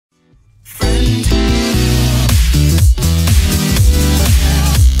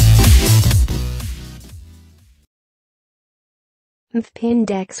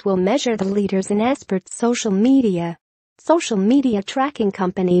MVPindex will measure the leaders in esports social media. Social media tracking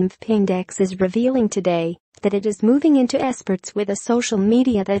company MVPindex is revealing today that it is moving into esports with a social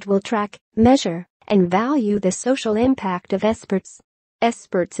media that will track, measure, and value the social impact of esports.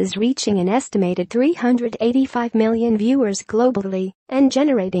 Esports is reaching an estimated 385 million viewers globally and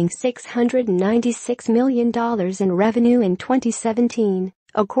generating $696 million in revenue in 2017,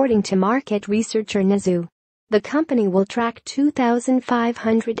 according to market researcher Newzoo. The company will track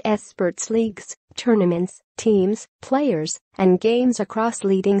 2,500 esports leagues, tournaments, teams, players, and games across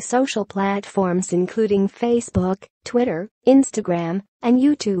leading social platforms including Facebook, Twitter, Instagram, and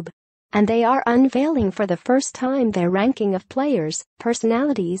YouTube. And they are unveiling for the first time their ranking of players,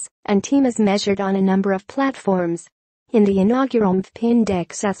 personalities, and team as measured on a number of platforms. In the inaugural MVPindex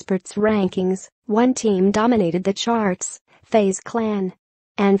Esports rankings, one team dominated the charts, FaZe Clan.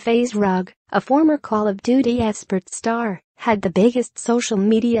 And FaZe Rug, a former Call of Duty esports star, had the biggest social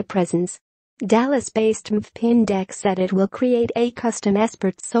media presence. Dallas-based MVPindex said it will create a custom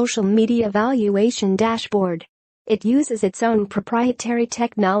esports social media valuation dashboard. It uses its own proprietary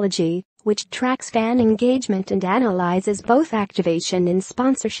technology, which tracks fan engagement and analyzes both activation and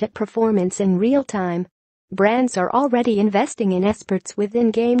sponsorship performance in real time. Brands are already investing in esports with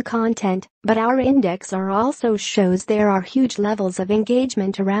in-game content, but our index also shows there are huge levels of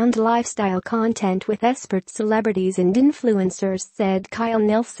engagement around lifestyle content with esports celebrities and influencers, said Kyle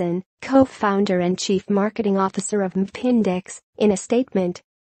Nelson, co-founder and chief marketing officer of MVPindex, in a statement.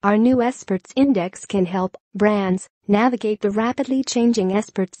 Our new esports index can help brands navigate the rapidly changing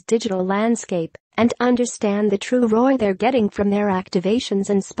esports digital landscape and understand the true ROI they're getting from their activations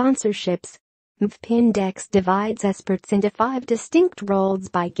and sponsorships. MVPindex divides esports into 5 distinct roles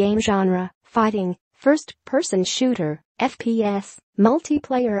by game genre: fighting, first-person shooter, FPS,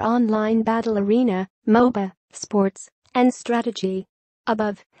 multiplayer online battle arena, MOBA, sports, and strategy.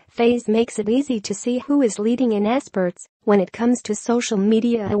 Above, FaZe makes it easy to see who is leading in esports when it comes to social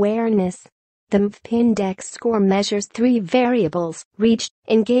media awareness. The MVPindex score measures 3 variables: reach,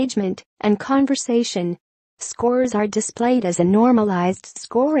 engagement, and conversation. Scores are displayed as a normalized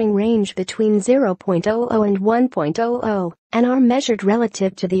scoring range between 0.00 and 1.00 and are measured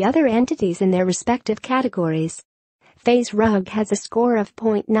relative to the other entities in their respective categories. FaZe Rug has a score of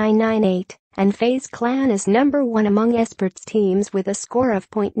 0.998, and FaZe Clan is number 1 among esports teams with a score of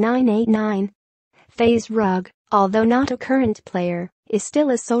 0.989. FaZe Rug, although not a current player, is still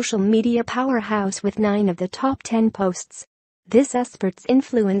a social media powerhouse with 9 of the top 10 posts. This esports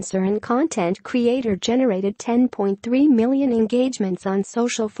influencer and content creator generated 10.3 million engagements on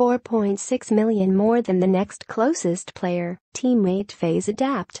social, 4.6 million more than the next closest player, teammate FaZe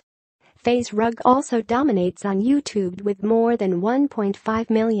Adapt. FaZe Rug also dominates on YouTube with more than 1.5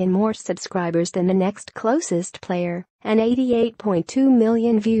 million more subscribers than the next closest player, and 88.2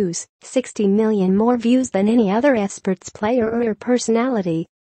 million views, 60 million more views than any other esports player or personality.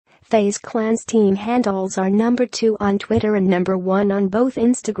 FaZe Clan's team handles are number 2 on Twitter and number 1 on both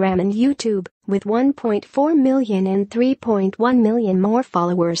Instagram and YouTube, with 1.4 million and 3.1 million more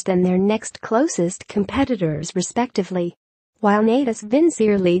followers than their next closest competitors respectively. While Natus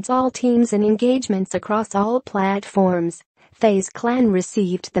Vincere leads all teams and engagements across all platforms, FaZe Clan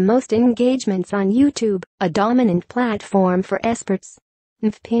received the most engagements on YouTube, a dominant platform for esports.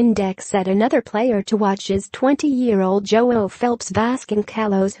 MVPindex said another player to watch is 20-year-old João Phelps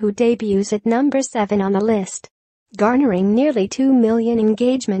Vasconcelos, who debuts at number 7 on the list. Garnering nearly 2 million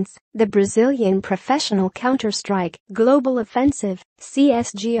engagements, the Brazilian professional Counter-Strike Global Offensive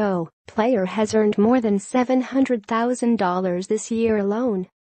 (CSGO) player has earned more than $700,000 this year alone.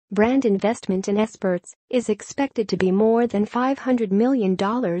 Brand investment in esports is expected to be more than $500 million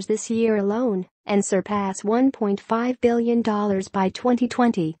this year alone and surpass $1.5 billion by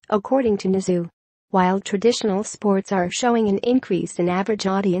 2020, according to Newzoo. While traditional sports are showing an increase in average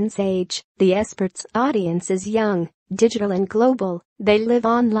audience age, the esports audience is young, digital and global. They live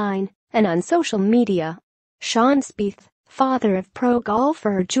online and on social media. Sean Spieth, father of pro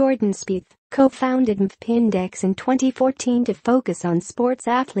golfer Jordan Spieth, co-founded MVPindex in 2014 to focus on sports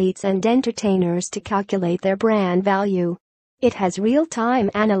athletes and entertainers to calculate their brand value. It has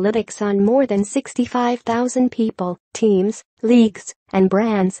real-time analytics on more than 65,000 people, teams, leagues, and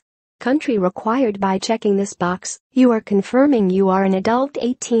brands. Country required. By checking this box, you are confirming you are an adult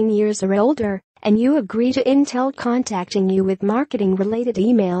 18 years or older, and you agree to Intel contacting you with marketing-related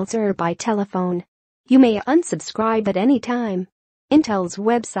emails or by telephone. You may unsubscribe at any time. Intel's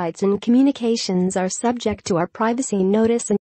websites and communications are subject to our privacy notice and